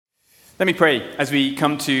Let me pray as we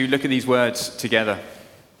come to look at these words together.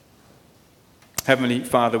 Heavenly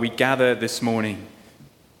Father, we gather this morning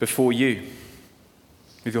before you.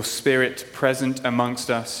 With your Spirit present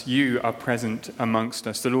amongst us, you are present amongst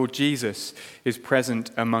us. The Lord Jesus is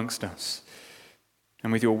present amongst us.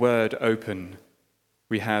 And with your word open,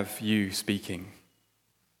 we have you speaking.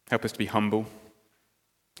 Help us to be humble.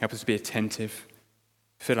 Help us to be attentive.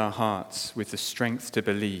 Fill our hearts with the strength to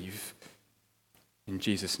believe. In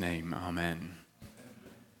Jesus' name, amen.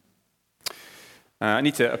 I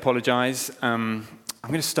need to apologize. I'm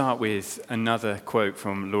going to start with another quote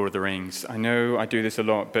from Lord of the Rings. I know I do this a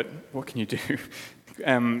lot, but what can you do?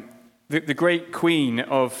 The great queen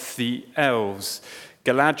of the elves,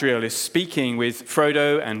 Galadriel, is speaking with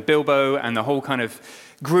Frodo and Bilbo and the whole kind of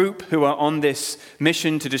group who are on this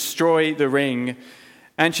mission to destroy the ring.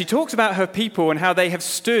 And she talks about her people and how they have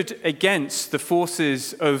stood against the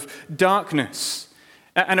forces of darkness.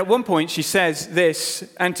 And at one point she says this,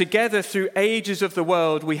 "And together through ages of the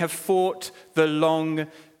world we have fought the long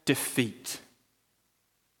defeat."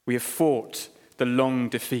 We have fought the long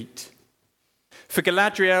defeat. For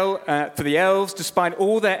Galadriel, for the elves, despite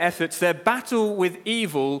all their efforts, their battle with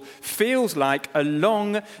evil feels like a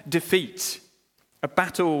long defeat, a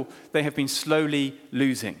battle they have been slowly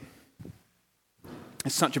losing.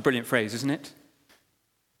 It's such a brilliant phrase, isn't it?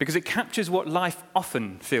 Because it captures what life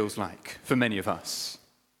often feels like for many of us.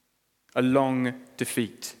 A long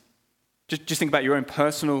defeat. Just think about your own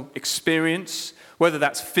personal experience, whether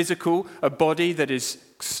that's physical, a body that is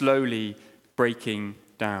slowly breaking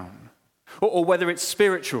down, or whether it's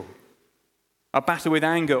spiritual, a battle with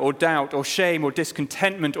anger or doubt or shame or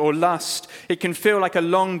discontentment or lust. It can feel like a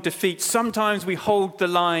long defeat. Sometimes we hold the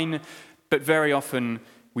line, but very often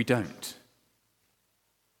we don't.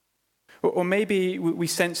 Or maybe we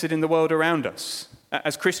sense it in the world around us.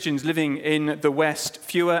 As Christians living in the West,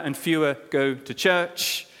 fewer and fewer go to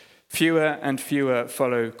church, fewer and fewer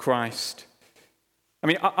follow Christ. I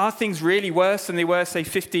mean, are things really worse than they were, say,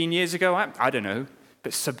 15 years ago? I don't know.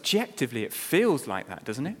 But subjectively, it feels like that,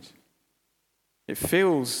 doesn't it? It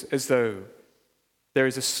feels as though there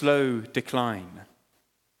is a slow decline,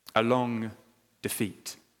 a long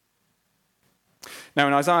defeat. Now,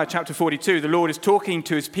 in Isaiah chapter 42, the Lord is talking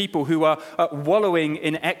to his people who are wallowing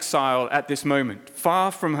in exile at this moment,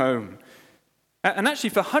 far from home. And actually,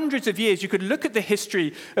 for hundreds of years, you could look at the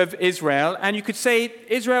history of Israel, and you could say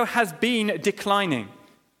Israel has been declining.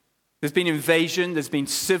 There's been invasion, there's been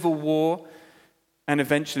civil war, and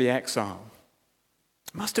eventually exile.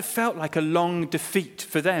 It must have felt like a long defeat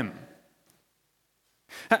for them.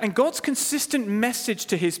 And God's consistent message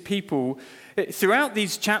to his people throughout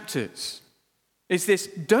these chapters is this: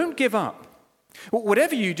 don't give up.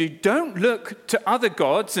 Whatever you do, don't look to other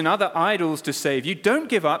gods and other idols to save you. Don't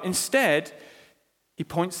give up. Instead, he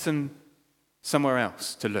points them somewhere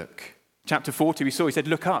else to look. Chapter 40, we saw, he said,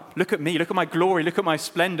 look up, look at me, look at my glory, look at my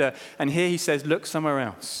splendor. And here he says, look somewhere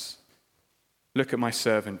else. Look at my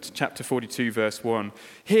servant. Chapter 42, verse 1.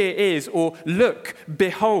 Here is, or look,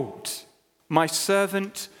 behold, my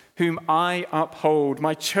servant whom I uphold,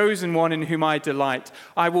 my chosen one in whom I delight.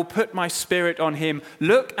 I will put my spirit on him.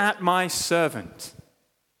 Look at my servant.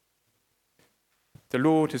 The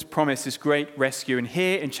Lord has promised this great rescue, and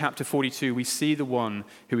here in chapter 42, we see the one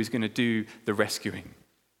who is going to do the rescuing,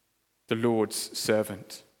 the Lord's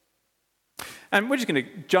servant. And we're just going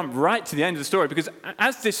to jump right to the end of the story, because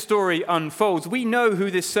as this story unfolds, we know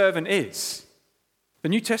who this servant is. The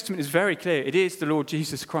New Testament is very clear. It is the Lord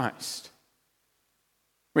Jesus Christ.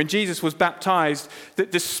 When Jesus was baptized,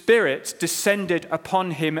 the Spirit descended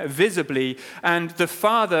upon him visibly, and the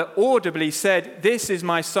Father audibly said, "This is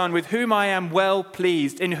my Son, with whom I am well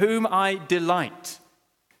pleased, in whom I delight."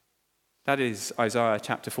 That is Isaiah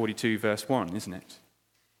chapter 42, verse 1, isn't it?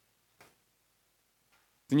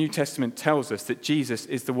 The New Testament tells us that Jesus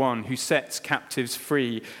is the one who sets captives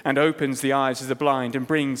free and opens the eyes of the blind and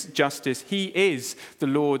brings justice. He is the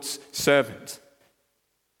Lord's servant.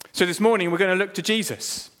 So this morning we're going to look to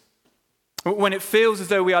Jesus. When it feels as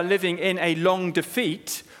though we are living in a long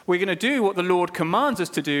defeat, we're going to do what the Lord commands us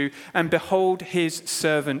to do and behold his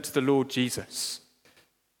servant, the Lord Jesus.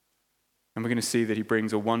 And we're going to see that he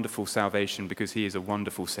brings a wonderful salvation because he is a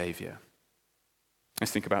wonderful Savior.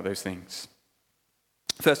 Let's think about those things.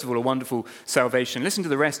 First of all, a wonderful salvation. Listen to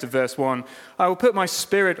the rest of verse 1. I will put my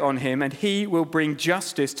spirit on him, and he will bring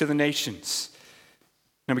justice to the nations.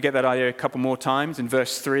 And we get that idea a couple more times in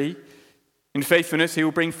verse 3. In faithfulness, he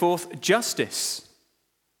will bring forth justice.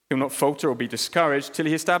 He will not falter or be discouraged till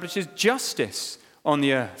he establishes justice on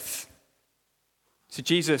the earth. So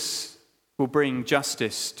Jesus will bring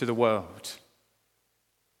justice to the world.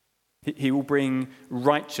 He will bring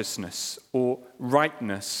righteousness or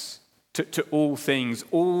rightness to all things,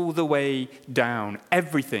 all the way down,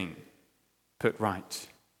 everything put right.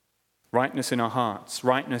 Rightness in our hearts,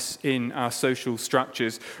 rightness in our social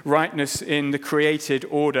structures, rightness in the created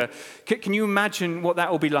order. Can you imagine what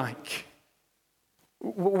that will be like?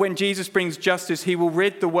 When Jesus brings justice, he will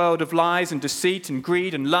rid the world of lies and deceit and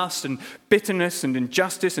greed and lust and bitterness and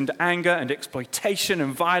injustice and anger and exploitation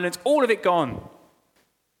and violence, all of it gone.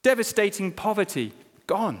 Devastating poverty,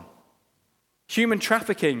 gone. Human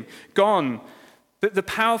trafficking, gone. The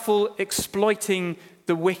powerful exploiting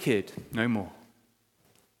the wicked, no more.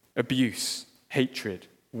 Abuse, hatred,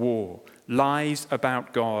 war, lies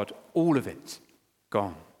about God, all of it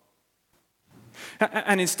gone.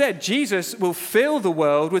 And instead, Jesus will fill the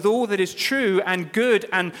world with all that is true and good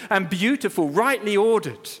and beautiful, rightly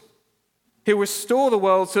ordered. He'll restore the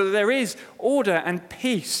world so that there is order and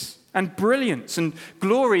peace and brilliance and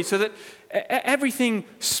glory, so that everything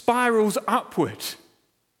spirals upward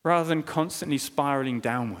rather than constantly spiraling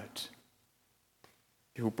downward.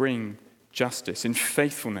 He will bring justice. In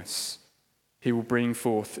faithfulness, he will bring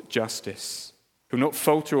forth justice. He will not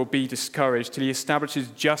falter or be discouraged till he establishes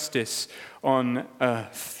justice on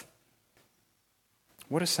earth.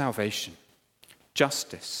 What a salvation.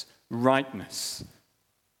 Justice, rightness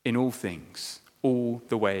in all things, all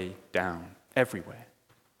the way down, everywhere.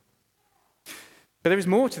 But there is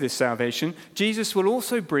more to this salvation. Jesus will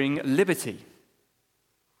also bring liberty.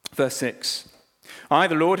 Verse 6. I,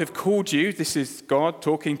 the Lord, have called you, this is God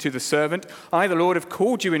talking to the servant, I, the Lord, have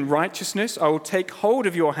called you in righteousness. I will take hold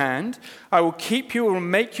of your hand. I will keep you and will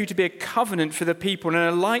make you to be a covenant for the people and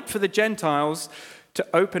a light for the Gentiles, to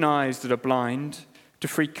open eyes that are blind, to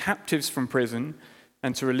free captives from prison,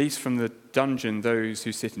 and to release from the dungeon those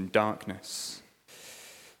who sit in darkness.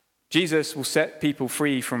 Jesus will set people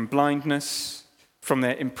free from blindness, from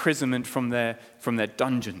their imprisonment, from their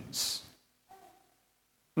dungeons.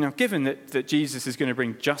 Now, given that Jesus is going to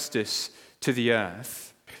bring justice to the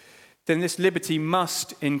earth, then this liberty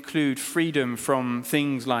must include freedom from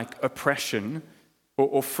things like oppression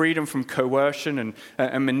or freedom from coercion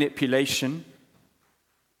and manipulation.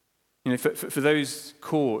 You know, for those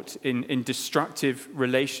caught in destructive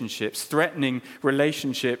relationships, threatening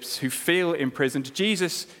relationships, who feel imprisoned,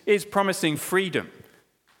 Jesus is promising freedom.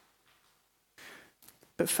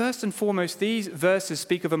 But first and foremost, these verses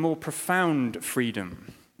speak of a more profound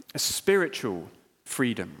freedom, a spiritual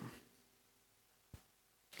freedom.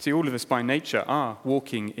 See, all of us by nature are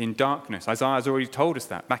walking in darkness. Isaiah has already told us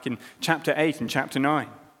that back in chapter 8 and chapter 9.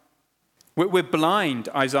 We're blind,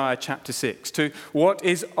 Isaiah chapter 6, to what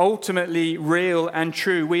is ultimately real and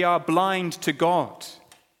true. We are blind to God.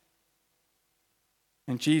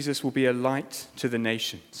 And Jesus will be a light to the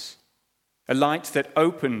nations. A light that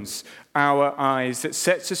opens our eyes, that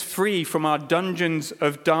sets us free from our dungeons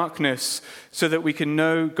of darkness so that we can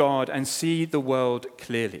know God and see the world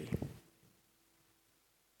clearly.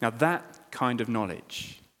 Now that kind of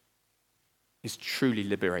knowledge is truly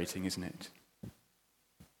liberating, isn't it?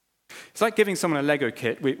 It's like giving someone a Lego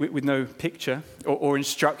kit with no picture or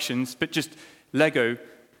instructions, but just Lego,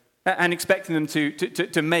 and expecting them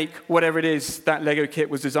to make whatever it is that Lego kit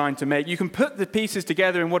was designed to make. You can put the pieces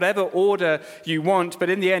together in whatever order you want, but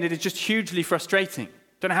in the end it is just hugely frustrating.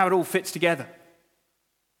 Don't know how it all fits together.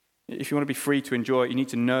 If you want to be free to enjoy it, you need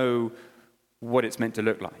to know what it's meant to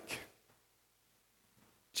look like.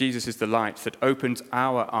 Jesus is the light that opens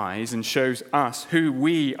our eyes and shows us who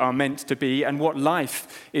we are meant to be and what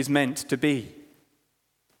life is meant to be.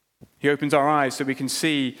 He opens our eyes so we can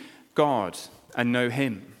see God and know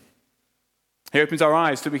him. He opens our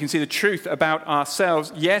eyes so we can see the truth about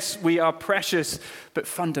ourselves. Yes, we are precious, but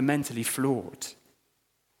fundamentally flawed.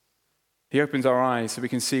 He opens our eyes so we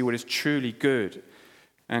can see what is truly good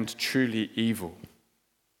and truly evil.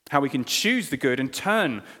 How we can choose the good and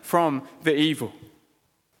turn from the evil.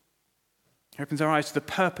 He opens our eyes to the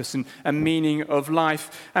purpose and meaning of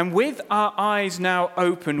life. And with our eyes now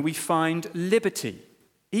open, we find liberty,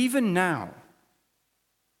 even now.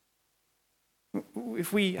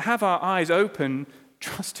 If we have our eyes open,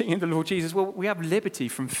 trusting in the Lord Jesus, well, we have liberty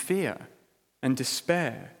from fear and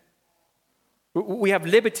despair. We have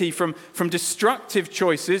liberty from destructive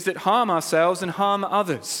choices that harm ourselves and harm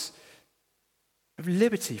others. We have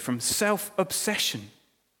liberty from self-obsession,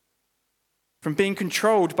 from being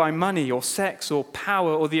controlled by money or sex or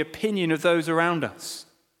power or the opinion of those around us.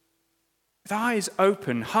 With eyes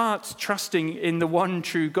open, hearts trusting in the one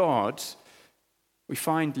true God, we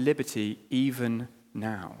find liberty even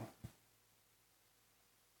now.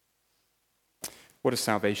 What is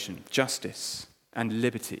salvation? Justice and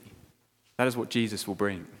liberty. That is what Jesus will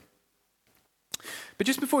bring. But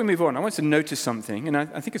just before we move on, I want to notice something, and I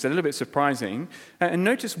think it's a little bit surprising, and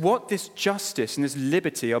notice what this justice and this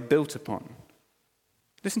liberty are built upon.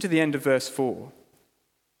 Listen to the end of verse 4.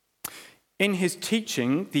 In his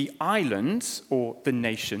teaching, the islands, or the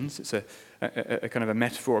nations, it's a kind of a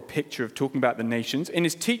metaphor, a picture of talking about the nations. In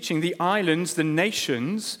his teaching, the islands, the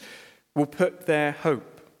nations, will put their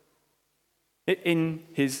hope. In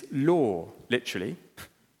his law, literally,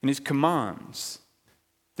 in his commands,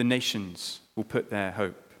 the nations will put their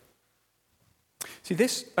hope. See,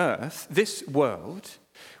 this earth, this world,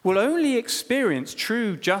 will only experience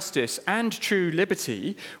true justice and true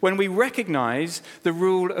liberty when we recognize the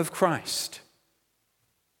rule of Christ,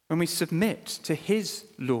 when we submit to his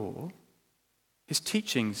law, his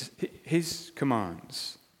teachings, his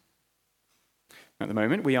commands. At the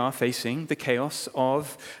moment, we are facing the chaos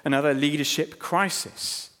of another leadership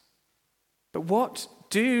crisis. But what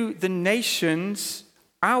do the nations,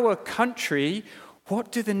 our country,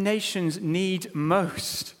 what do the nations need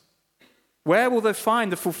most? Where will they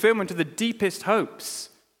find the fulfillment of the deepest hopes?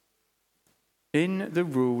 In the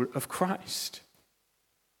rule of Christ.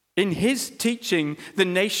 In his teaching, the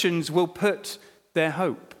nations will put their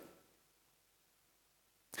hope.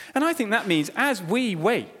 And I think that means as we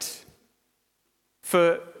wait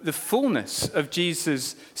for the fullness of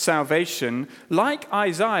Jesus' salvation, like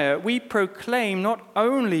Isaiah, we proclaim not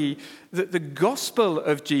only the gospel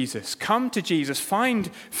of Jesus, come to Jesus, find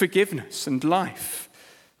forgiveness and life,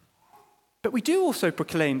 but we do also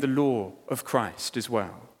proclaim the law of Christ as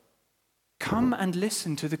well. Come and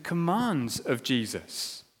listen to the commands of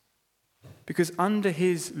Jesus, because under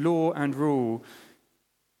his law and rule,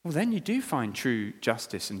 well, then you do find true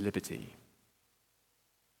justice and liberty.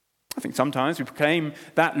 I think sometimes we proclaim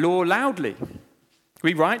that law loudly.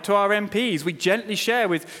 We write to our MPs. We gently share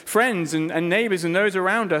with friends and neighbors and those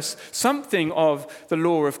around us something of the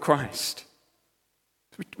law of Christ.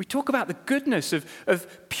 We talk about the goodness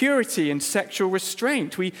of purity and sexual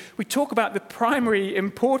restraint. We talk about the primary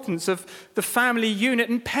importance of the family unit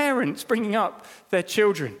and parents bringing up their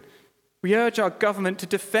children. We urge our government to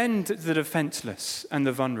defend the defenseless and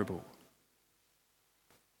the vulnerable.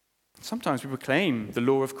 Sometimes we proclaim the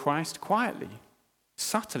law of Christ quietly,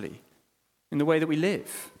 subtly, in the way that we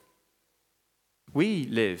live. We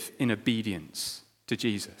live in obedience to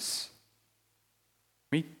Jesus.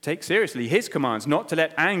 We take seriously his commands not to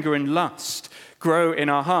let anger and lust grow in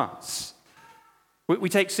our hearts. We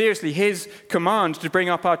take seriously his command to bring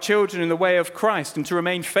up our children in the way of Christ and to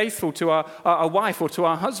remain faithful to our wife or to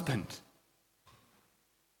our husband.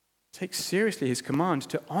 Take seriously his command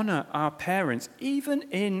to honor our parents, even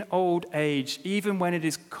in old age, even when it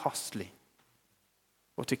is costly,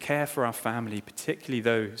 or to care for our family, particularly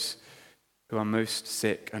those who are most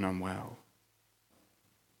sick and unwell.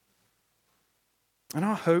 And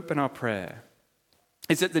our hope and our prayer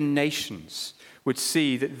is that the nations would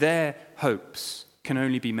see that their hopes can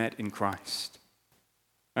only be met in Christ.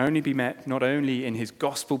 Only be met not only in his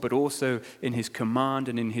gospel, but also in his command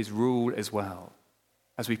and in his rule as well,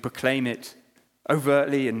 as we proclaim it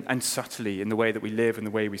overtly and subtly in the way that we live and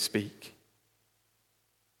the way we speak.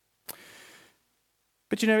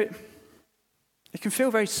 But you know, it can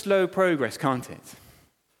feel very slow progress, can't it?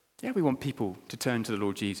 Yeah, we want people to turn to the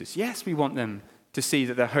Lord Jesus. Yes, we want them to see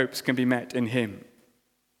that their hopes can be met in him.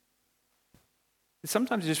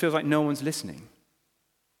 Sometimes it just feels like no one's listening.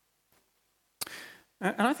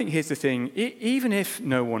 And I think here's the thing, even if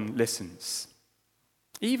no one listens,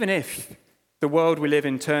 even if the world we live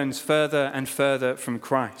in turns further and further from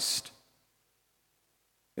Christ,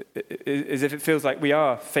 as if it feels like we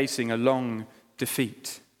are facing a long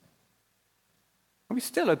defeat, we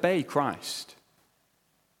still obey Christ.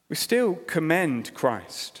 We still commend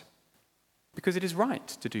Christ, because it is right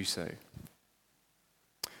to do so.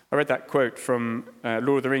 I read that quote from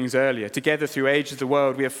Lord of the Rings earlier. Together through ages of the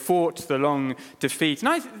world, we have fought the long defeat.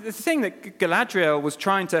 And the thing that Galadriel was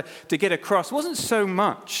trying to get across wasn't so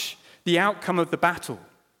much the outcome of the battle.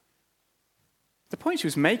 The point she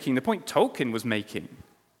was making, the point Tolkien was making,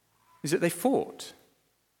 is that they fought.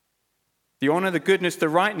 The honor, the goodness, the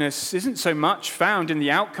rightness isn't so much found in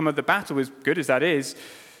the outcome of the battle, as good as that is.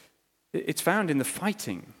 It's found in the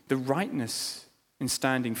fighting, the rightness in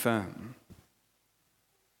standing firm.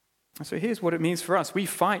 And so here's what it means for us. We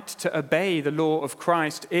fight to obey the law of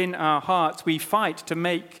Christ in our hearts. We fight to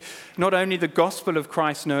make not only the gospel of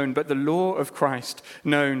Christ known, but the law of Christ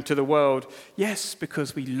known to the world. Yes,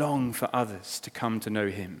 because we long for others to come to know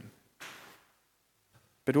him,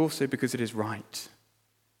 but also because it is right.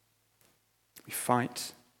 We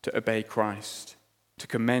fight to obey Christ, to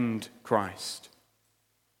commend Christ,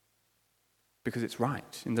 because it's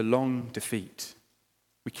right. In the long defeat,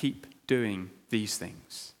 we keep doing these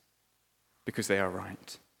things because they are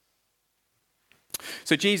right.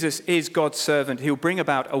 So Jesus is God's servant. He'll bring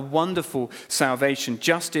about a wonderful salvation,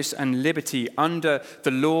 justice and liberty under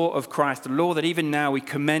the law of Christ, the law that even now we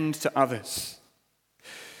commend to others.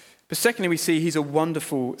 But secondly, we see he's a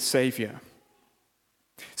wonderful Savior.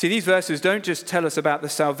 See, these verses don't just tell us about the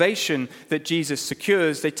salvation that Jesus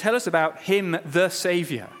secures, they tell us about him, the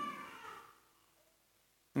Savior.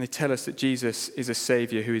 And they tell us that Jesus is a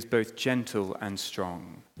Savior who is both gentle and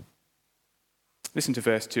strong. Listen to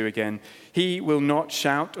verse 2 again. He will not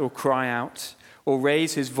shout or cry out or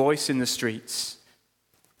raise his voice in the streets.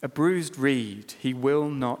 A bruised reed he will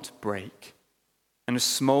not break, and a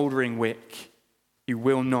smouldering wick he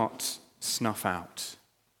will not snuff out.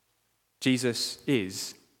 Jesus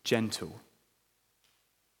is gentle.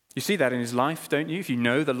 You see that in his life, don't you? If you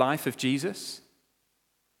know the life of Jesus.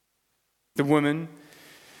 The woman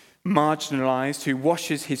marginalized who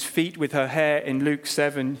washes his feet with her hair in Luke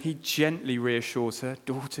 7, he gently reassures her,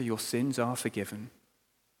 "Daughter, your sins are forgiven."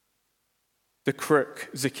 The crook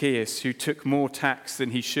Zacchaeus, who took more tax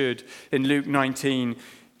than he should, in Luke 19,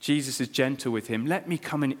 Jesus is gentle with him. "Let me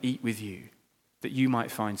come and eat with you, that you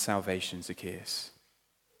might find salvation, Zacchaeus."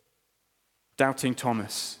 Doubting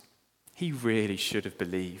Thomas, he really should have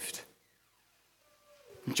believed.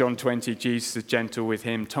 In John 20, Jesus is gentle with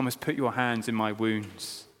him. "Thomas, put your hands in my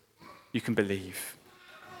wounds. You can believe."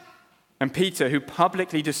 And Peter, who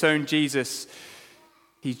publicly disowned Jesus,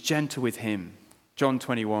 he's gentle with him. John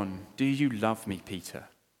 21, "Do you love me, Peter?"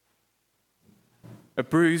 A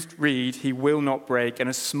bruised reed he will not break, and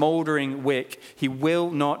a smouldering wick he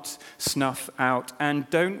will not snuff out. And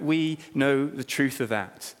don't we know the truth of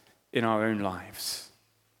that in our own lives?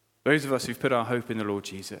 Those of us who've put our hope in the Lord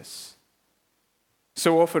Jesus.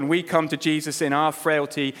 So often we come to Jesus in our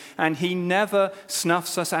frailty, and he never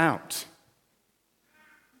snuffs us out.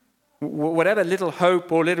 Whatever little hope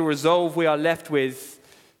or little resolve we are left with,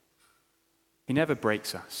 he never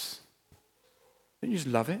breaks us. Don't you just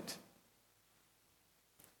love it?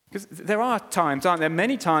 Because there are times, aren't there?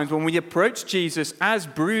 Many times when we approach Jesus as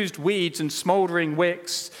bruised weeds and smouldering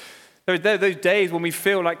wicks. There are those days when we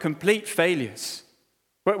feel like complete failures.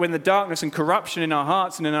 When the darkness and corruption in our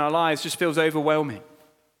hearts and in our lives just feels overwhelming.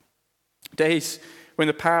 Days when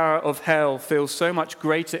the power of hell feels so much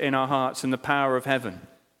greater in our hearts than the power of heaven.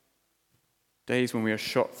 Days when we are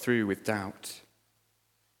shot through with doubt.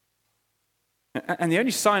 And the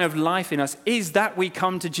only sign of life in us is that we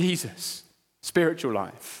come to Jesus, spiritual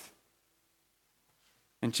life.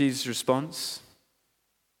 And Jesus' response,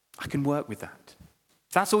 "I can work with that.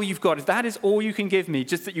 If that's all you've got, if that is all you can give me,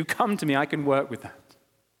 just that you come to me, I can work with that."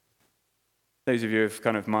 Those of you of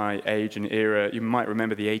kind of my age and era, you might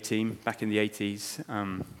remember the A-Team back in the 80s,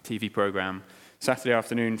 TV program. Saturday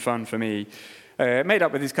afternoon fun for me. Made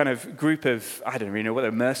up with this kind of group of, I don't really know, what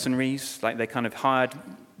they're mercenaries. Like they kind of hired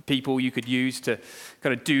people you could use to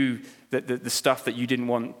kind of do the stuff that you didn't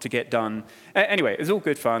want to get done. Anyway, it was all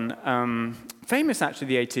good fun. Famous, actually,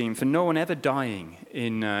 the A-Team, for no one ever dying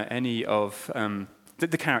in any of...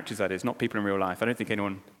 The characters, that is, not people in real life. I don't think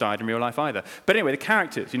anyone died in real life either. But anyway, the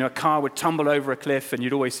characters, a car would tumble over a cliff and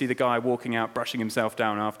you'd always see the guy walking out, brushing himself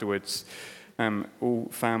down afterwards. All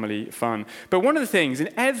family fun. But one of the things,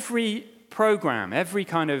 in every program, every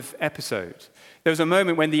kind of episode, there was a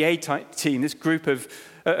moment when the A-Team, this group of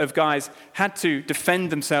guys, had to defend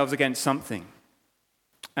themselves against something.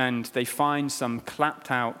 And they find some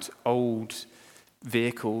clapped-out old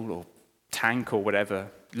vehicle or tank or whatever.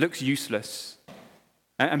 Looks useless.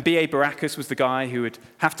 And B.A. Baracus was the guy who would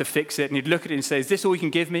have to fix it, and he'd look at it and say, "Is this all you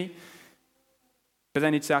can give me?" But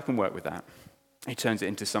then he'd say, "I can work with that." He turns it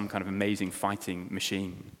into some kind of amazing fighting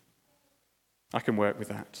machine. I can work with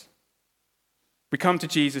that. We come to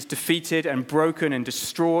Jesus defeated and broken and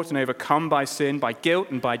distraught and overcome by sin, by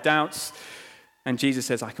guilt and by doubts. And Jesus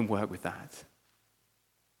says, "I can work with that.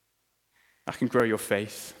 I can grow your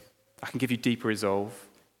faith. I can give you deeper resolve.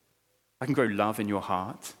 I can grow love in your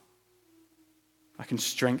heart. I can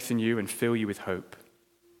strengthen you and fill you with hope."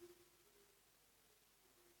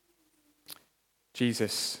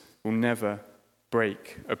 Jesus will never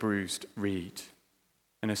break a bruised reed,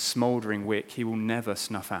 and a smouldering wick he will never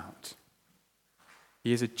snuff out.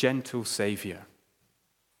 He is a gentle Savior.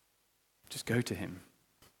 Just go to him.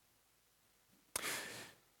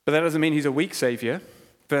 But that doesn't mean he's a weak Savior.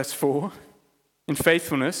 Verse 4, "In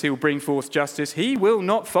faithfulness he will bring forth justice. He will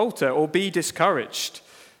not falter or be discouraged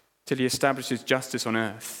till he establishes justice on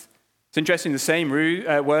earth." It's interesting, the same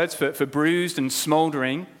words for bruised and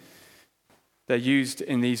smouldering, they're used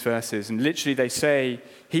in these verses. And literally they say,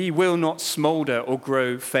 he will not smolder or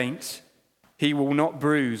grow faint. He will not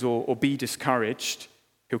bruise or be discouraged.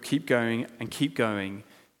 He'll keep going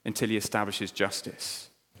until he establishes justice.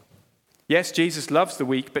 Yes, Jesus loves the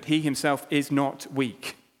weak, but he himself is not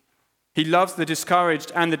weak. He loves the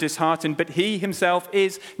discouraged and the disheartened, but he himself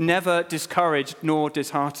is never discouraged nor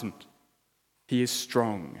disheartened. He is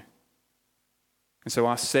strong. And so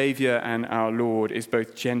our Savior and our Lord is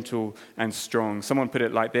both gentle and strong. Someone put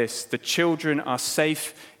it like this: the children are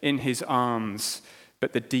safe in his arms,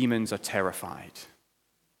 but the demons are terrified.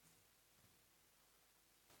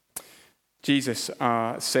 Jesus,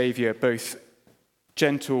 our Savior, both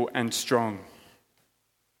gentle and strong.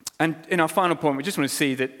 And in our final point, we just want to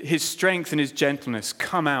see that his strength and his gentleness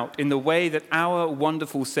come out in the way that our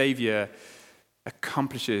wonderful Savior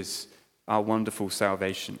accomplishes our wonderful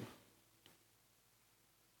salvation.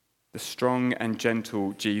 The strong and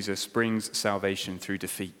gentle Jesus brings salvation through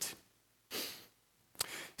defeat.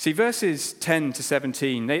 See, verses 10 to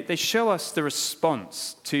 17, they show us the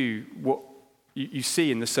response to what you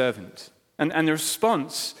see in the servant. And the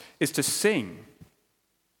response is to sing.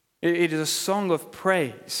 It is a song of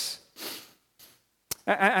praise.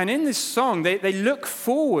 And in this song, they look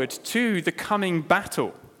forward to the coming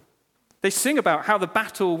battle. They sing about how the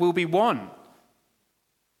battle will be won.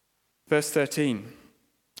 Verse 13,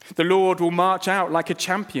 the Lord will march out like a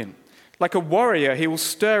champion. Like a warrior, he will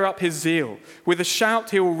stir up his zeal. With a shout,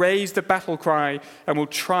 he will raise the battle cry and will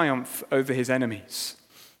triumph over his enemies.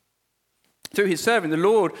 Through his servant, the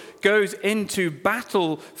Lord goes into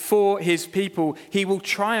battle for his people. He will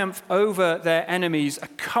triumph over their enemies,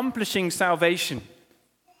 accomplishing salvation.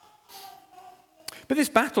 But this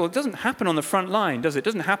battle, it doesn't happen on the front line, does it? It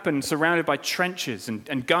doesn't happen surrounded by trenches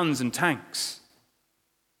and guns and tanks.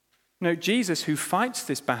 No, Jesus, who fights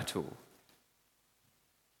this battle,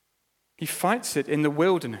 he fights it in the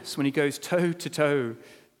wilderness when he goes toe to toe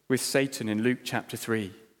with Satan in Luke chapter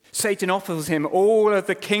 3. Satan offers him all of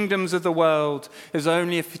the kingdoms of the world as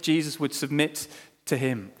only if Jesus would submit to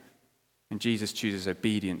him. And Jesus chooses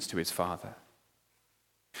obedience to his Father.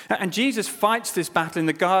 And Jesus fights this battle in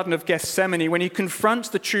the Garden of Gethsemane when he confronts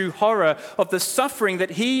the true horror of the suffering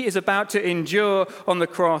that he is about to endure on the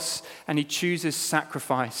cross, and he chooses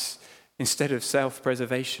sacrifice instead of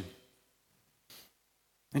self-preservation.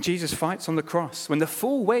 And Jesus fights on the cross when the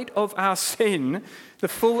full weight of our sin, the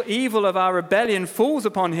full evil of our rebellion falls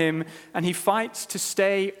upon him, and he fights to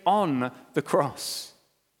stay on the cross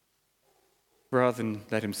rather than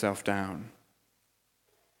let himself down.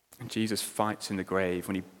 And Jesus fights in the grave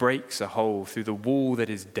when he breaks a hole through the wall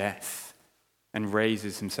that is death and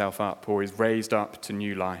raises himself up, or is raised up to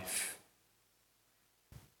new life.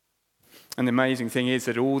 And the amazing thing is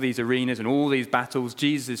that all these arenas and all these battles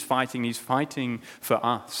Jesus is fighting, he's fighting for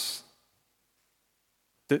us.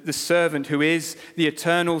 The servant who is the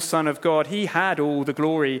eternal Son of God, he had all the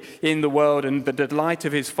glory in the world and the delight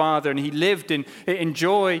of his Father, and he lived in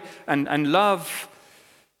joy and love,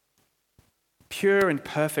 pure and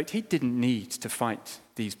perfect. He didn't need to fight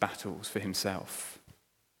these battles for himself.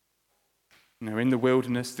 You know, in the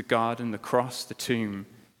wilderness, the garden, the cross, the tomb,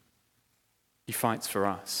 he fights for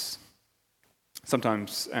us.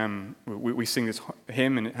 Sometimes we sing this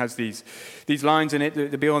hymn, and it has these lines in it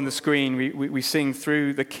that be on the screen. We sing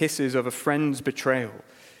through the kisses of a friend's betrayal.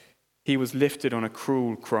 He was lifted on a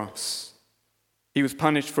cruel cross. He was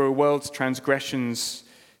punished for a world's transgressions.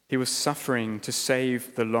 He was suffering to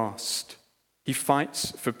save the lost. He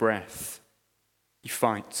fights for breath. He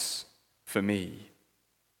fights for me,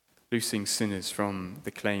 loosing sinners from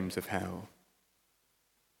the claims of hell.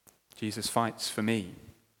 Jesus fights for me.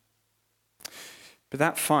 But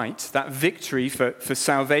that fight, that victory for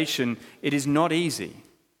salvation, it is not easy.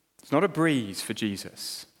 It's not a breeze for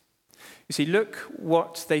Jesus. You see, look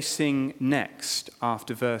what they sing next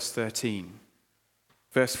after verse 13.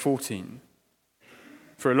 Verse 14.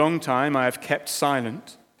 For a long time I have kept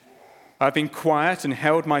silent. I've been quiet and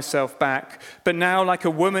held myself back. But now, like a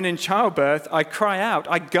woman in childbirth, I cry out,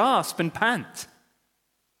 I gasp and pant.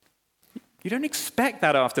 You don't expect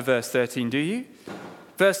that after verse 13, do you?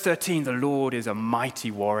 Verse 13, the Lord is a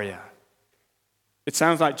mighty warrior. It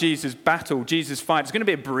sounds like Jesus' battle, Jesus' fight. It's going to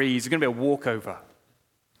be a breeze. It's going to be a walkover.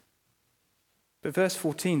 But verse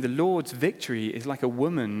 14, the Lord's victory is like a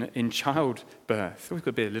woman in childbirth. We've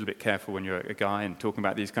got to be a little bit careful when you're a guy and talking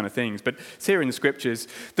about these kind of things. But it's here in the scriptures.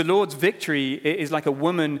 The Lord's victory is like a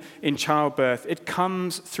woman in childbirth. It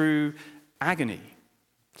comes through agony.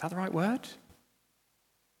 Is that the right word?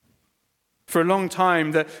 For a long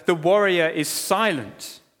time, the warrior is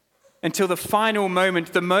silent until the final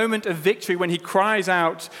moment, the moment of victory, when he cries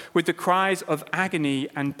out with the cries of agony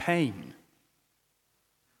and pain.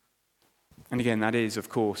 And again, that is, of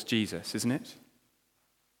course, Jesus, isn't it?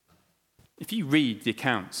 If you read the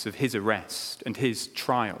accounts of his arrest and his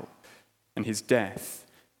trial and his death,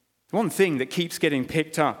 the one thing that keeps getting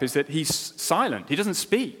picked up is that he's silent. He doesn't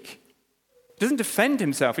speak. He doesn't defend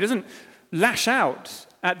himself. He doesn't lash out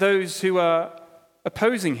at those who are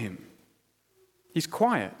opposing him. He's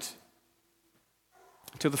quiet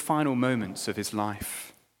until the final moments of his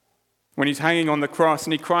life. When he's hanging on the cross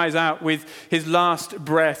and he cries out with his last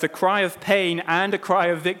breath, a cry of pain and a cry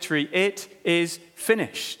of victory, "It is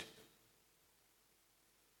finished."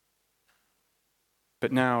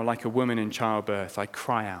 But now, like a woman in childbirth, I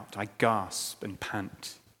cry out, I gasp and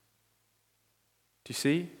pant. Do you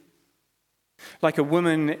see? Like a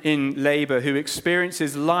woman in labor who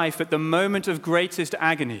experiences life at the moment of greatest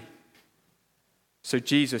agony, so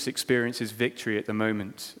Jesus experiences victory at the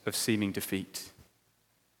moment of seeming defeat.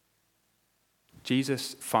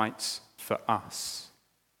 Jesus fights for us,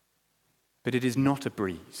 but it is not a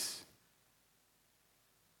breeze.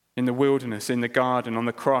 In the wilderness, in the garden, on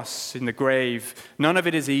the cross, in the grave, none of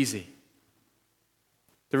it is easy.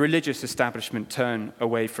 The religious establishment turn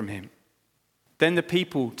away from him. Then the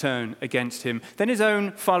people turn against him. Then his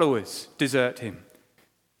own followers desert him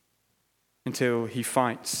until he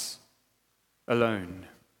fights alone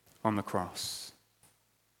on the cross.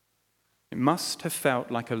 It must have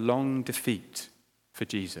felt like a long defeat for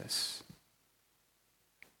Jesus.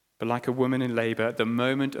 But like a woman in labor, at the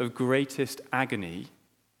moment of greatest agony,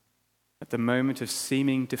 at the moment of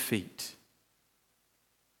seeming defeat,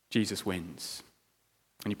 Jesus wins,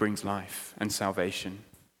 and he brings life and salvation.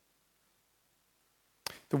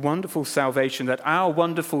 The wonderful salvation that our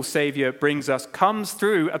wonderful Savior brings us comes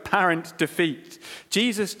through apparent defeat.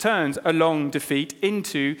 Jesus turns a long defeat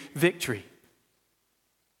into victory.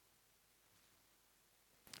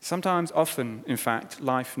 Sometimes, often, in fact,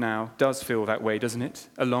 life now does feel that way, doesn't it?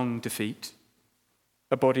 A long defeat.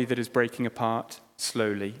 A body that is breaking apart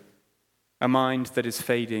slowly. A mind that is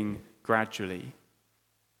fading gradually.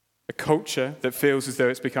 A culture that feels as though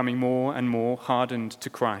it's becoming more and more hardened to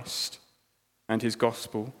Christ and his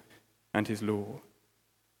gospel and his law.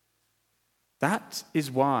 That is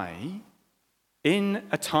why, in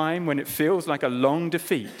a time when it feels like a long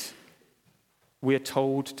defeat, we are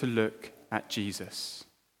told to look at Jesus.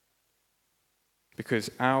 Because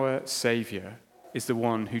our Savior is the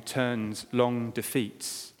one who turns long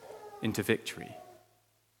defeats into victory.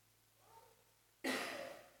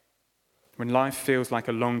 When life feels like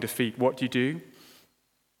a long defeat, what do?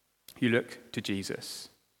 You look to Jesus.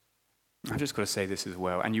 I've just got to say this as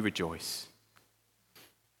well, and you rejoice.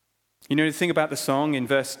 You know the thing about the song in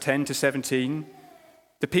verse 10 to 17?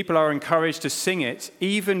 The people are encouraged to sing it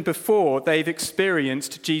even before they've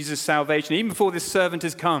experienced Jesus' salvation, even before this servant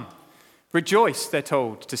has come. Rejoice, they're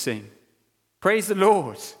told to sing. Praise the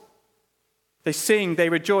Lord. They sing, they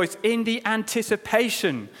rejoice in the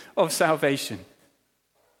anticipation of salvation.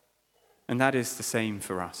 And that is the same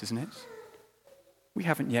for us, isn't it? We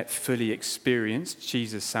haven't yet fully experienced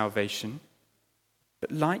Jesus' salvation.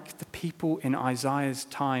 But like the people in Isaiah's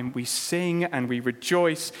time, we sing and we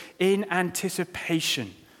rejoice in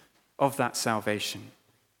anticipation of that salvation.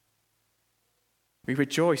 We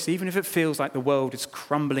rejoice even if it feels like the world is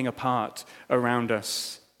crumbling apart around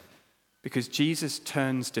us, because Jesus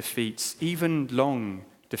turns defeats, even long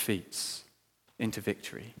defeats, into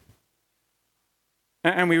victory.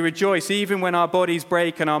 And we rejoice even when our bodies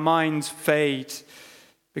break and our minds fade,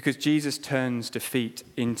 because Jesus turns defeat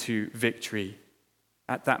into victory.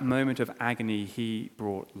 At that moment of agony, he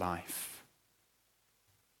brought life.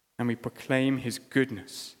 And we proclaim his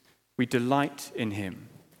goodness. We delight in him.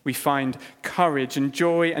 We find courage and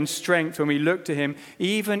joy and strength when we look to him,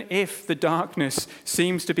 even if the darkness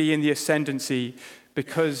seems to be in the ascendancy,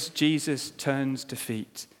 because Jesus turns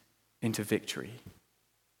defeat into victory.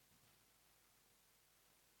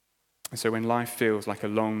 And so when life feels like a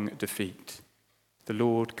long defeat, the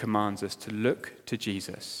Lord commands us to look to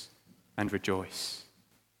Jesus and rejoice.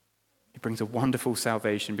 He brings a wonderful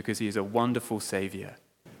salvation because he is a wonderful Savior,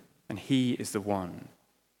 and he is the one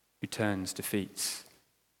who turns defeats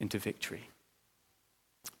into victory.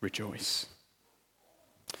 Rejoice.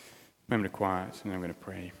 Moment of quiet, and then I'm going to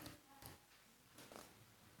pray.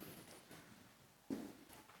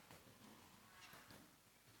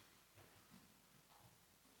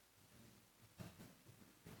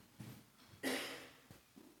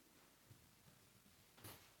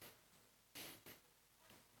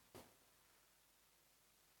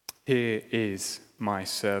 Here is my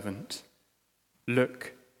servant.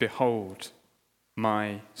 Look, behold,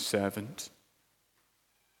 my servant.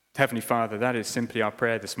 Heavenly Father, that is simply our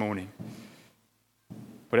prayer this morning.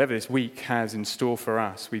 Whatever this week has in store for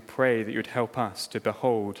us, we pray that you would help us to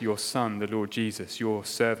behold your Son, the Lord Jesus, your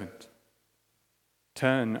servant.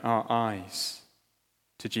 turn our eyes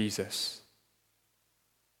to Jesus.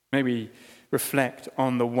 May we reflect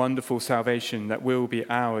on the wonderful salvation that will be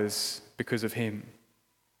ours because of him.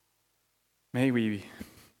 May we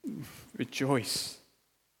rejoice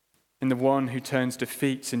in the one who turns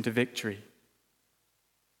defeats into victory.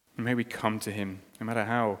 And may we come to him, no matter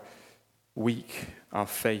how weak our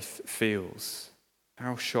faith feels,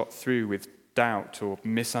 how shot through with doubt or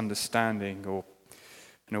misunderstanding or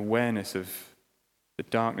an awareness of the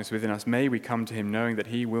darkness within us. May we come to him knowing that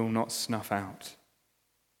he will not snuff out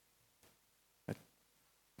a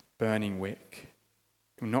burning wick.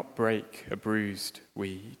 He will not break a bruised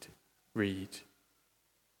reed.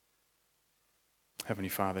 Heavenly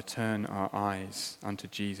Father, turn our eyes unto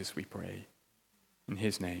Jesus, we pray. In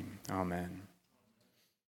his name, amen.